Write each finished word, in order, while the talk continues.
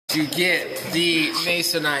To get the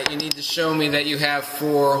masonite, you need to show me that you have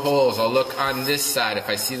 4 holes. I'll look on this side. If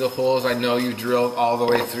I see the holes, I know you drilled all the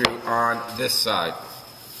way through on this side.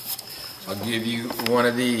 I'll give you one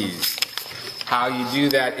of these. How you do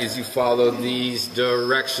that is you follow these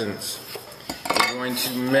directions. You're going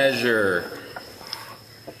to measure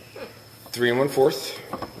 3 1/4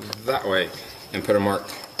 that way and put a mark.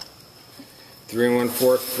 3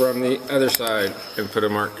 1/4 from the other side and put a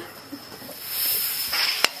mark.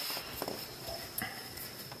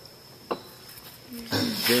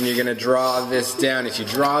 Then you're going to draw this down. If you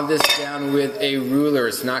draw this down with a ruler,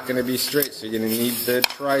 it's not going to be straight, so you're going to need the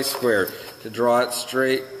tri-square to draw it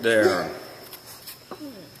straight down.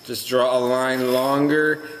 Just draw a line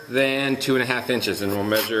longer than 2.5 inches, and we'll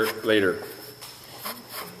measure later.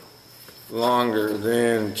 Longer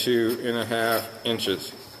than 2.5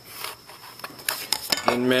 inches.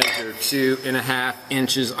 Then measure 2.5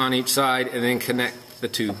 inches on each side, and then connect the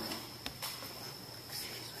two.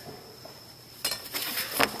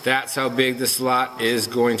 That's how big the slot is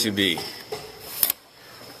going to be.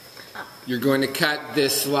 You're going to cut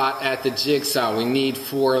this slot at the jigsaw. We need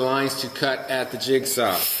 4 lines to cut at the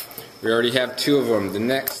jigsaw. We already have 2 of them. The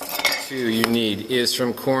next 2 you need is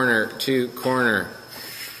from corner to corner.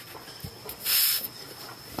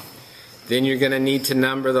 Then you're going to need to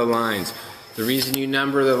number the lines. The reason you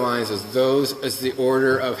number the lines is those is the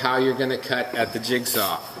order of how you're going to cut at the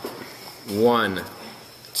jigsaw. 1,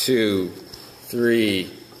 2,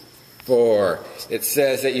 3, 4. It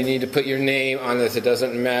says that you need to put your name on this. It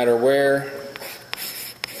doesn't matter where.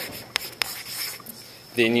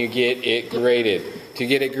 Then you get it graded. To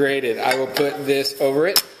get it graded, I will put this over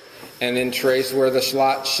it and then trace where the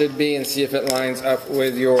slot should be and see if it lines up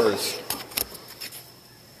with yours.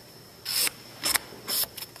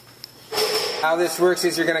 How this works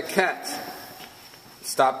is you're going to cut.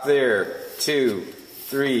 Stop there. 2,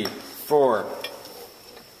 3, 4.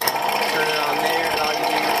 Turn it on there, and all you do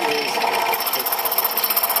is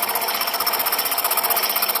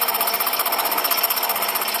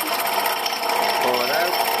pull it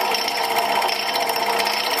out.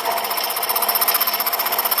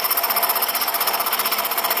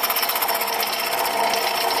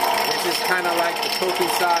 This is kind of like the poking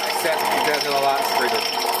saw, except it does it a lot straighter.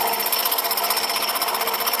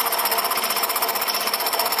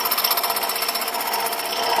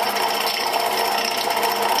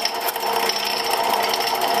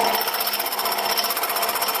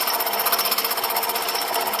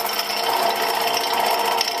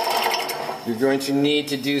 You're going to need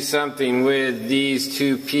to do something with these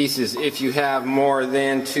 2 pieces. If you have more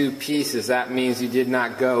than 2 pieces, that means you did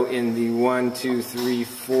not go in the 1, 2, 3,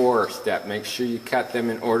 4 step. Make sure you cut them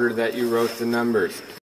in order that you wrote the numbers.